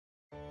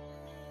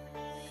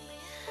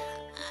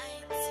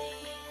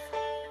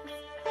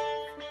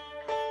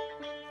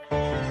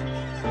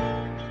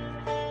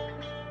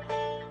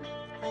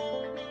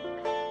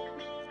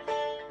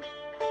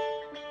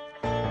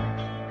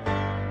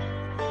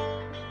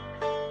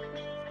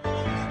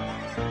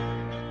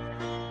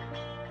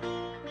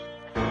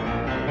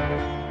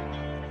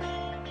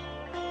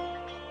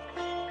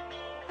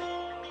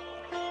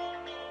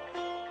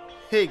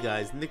Hey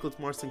guys, Nicholas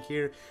Marston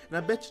here, and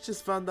I bet you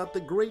just found out the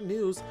great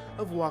news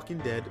of Walking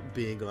Dead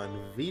being on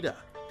Vita.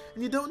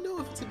 And you don't know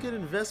if it's a good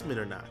investment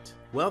or not.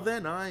 Well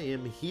then, I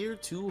am here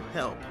to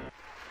help.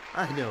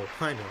 I know,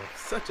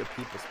 such a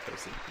people's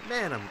person.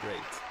 Man, I'm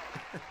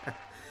great.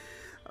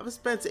 I've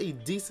spent a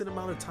decent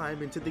amount of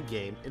time into the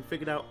game and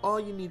figured out all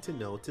you need to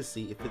know to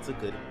see if it's a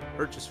good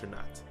purchase or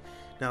not.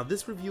 Now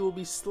this review will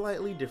be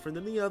slightly different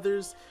than the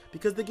others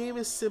because the game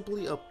is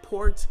simply a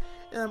port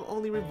and I'm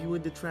only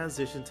reviewing the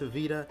transition to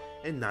Vita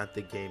and not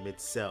the game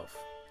itself.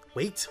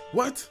 Wait,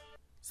 what?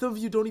 Some of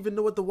you don't even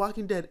know what The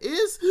Walking Dead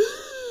is?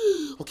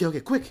 Okay,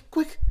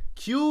 quick,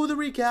 cue the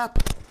recap.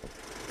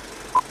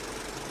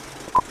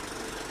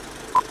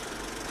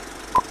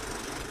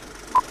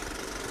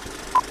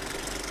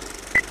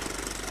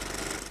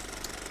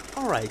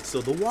 Alright, so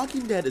The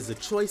Walking Dead is a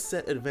choice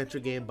set adventure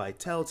game by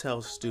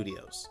Telltale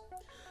Studios.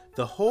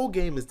 The whole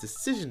game is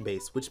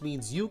decision-based, which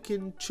means you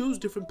can choose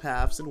different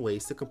paths and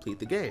ways to complete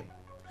the game.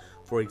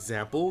 For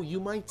example, you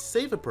might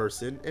save a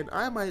person and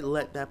I might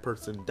let that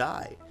person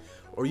die.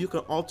 Or you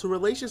can alter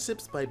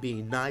relationships by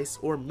being nice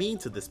or mean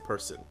to this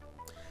person.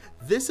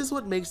 This is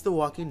what makes the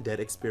Walking Dead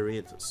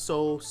experience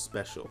so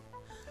special.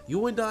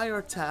 You and I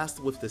are tasked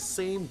with the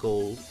same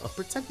goal of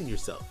protecting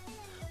yourself.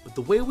 But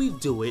the way we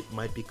do it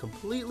might be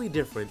completely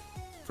different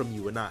from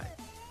you and I.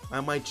 I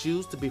might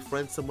choose to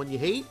befriend someone you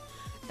hate,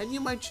 and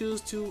you might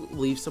choose to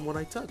leave someone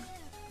I took.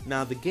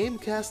 Now the game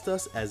cast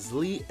us as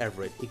Lee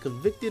Everett, a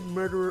convicted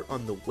murderer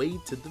on the way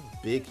to the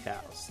big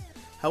house.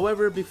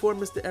 However, before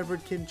Mr.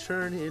 Everett can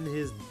turn in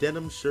his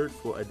denim shirt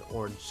for an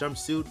orange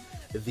jumpsuit,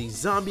 the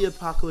zombie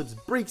apocalypse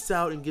breaks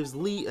out and gives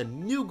Lee a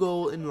new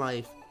goal in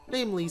life,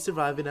 namely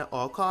surviving at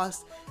all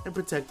costs and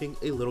protecting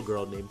a little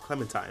girl named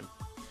Clementine.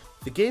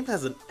 The game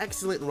has an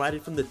excellent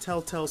writing from the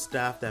Telltale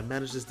staff that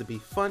manages to be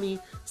funny,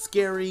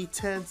 scary,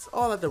 tense,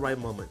 all at the right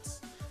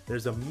moments.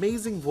 There's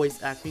amazing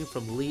voice acting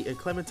from Lee and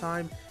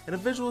Clementine, and a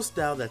visual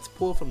style that's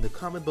pulled from the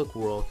comic book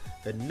world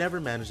that never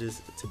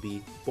manages to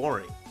be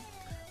boring.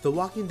 The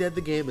Walking Dead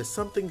the game is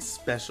something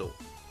special,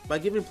 by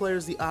giving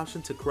players the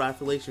option to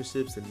craft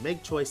relationships and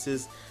make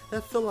choices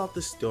that fill out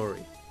the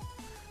story.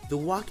 The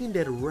Walking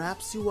Dead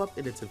wraps you up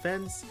in its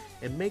events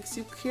and makes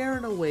you care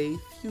in a way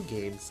few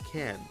games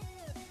can.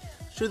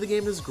 Sure, the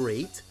game is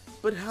great,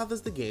 but how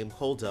does the game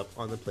hold up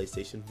on the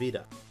PlayStation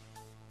Vita?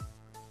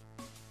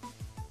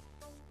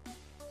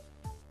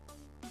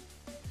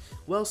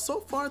 Well, so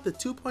far the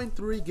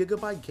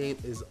 2.3GB game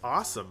is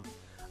awesome.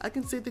 I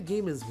can say the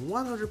game is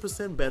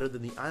 100% better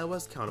than the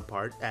iOS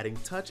counterpart, adding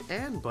touch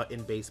and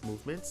button-based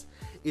movements.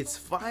 It's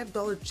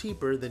 $5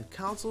 cheaper than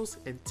consoles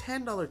and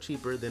 $10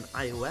 cheaper than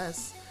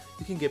iOS.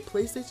 You can get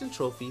PlayStation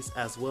trophies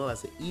as well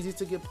as an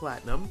easy-to-get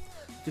platinum.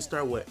 You can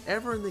start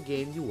wherever in the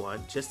game you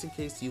want, just in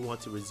case you want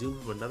to resume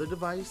from another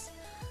device.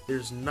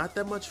 There's not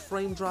that much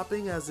frame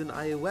dropping as in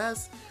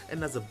iOS,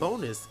 and as a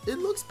bonus, it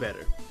looks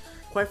better.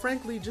 Quite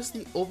frankly, just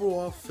the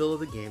overall feel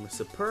of the game is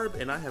superb,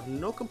 and I have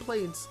no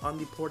complaints on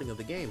the porting of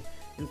the game.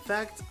 In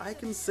fact, I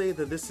can say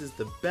that this is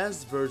the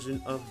best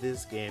version of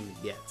this game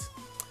yet.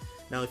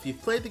 Now, if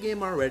you've played the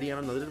game already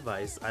on another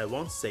device, I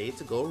won't say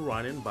to go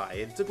run and buy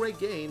it. It's a great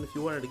game. If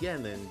you want it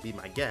again, then be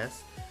my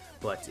guest.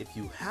 But if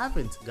you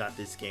haven't got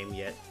this game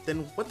yet, then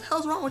what the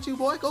hell's wrong with you,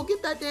 boy? Go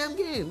get that damn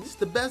game. This is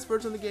the best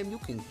version of the game you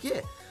can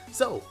get.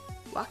 So,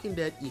 Walking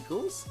Dead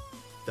equals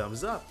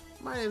thumbs up.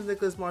 My name is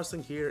Nicholas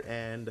Marston here,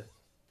 and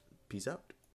peace out.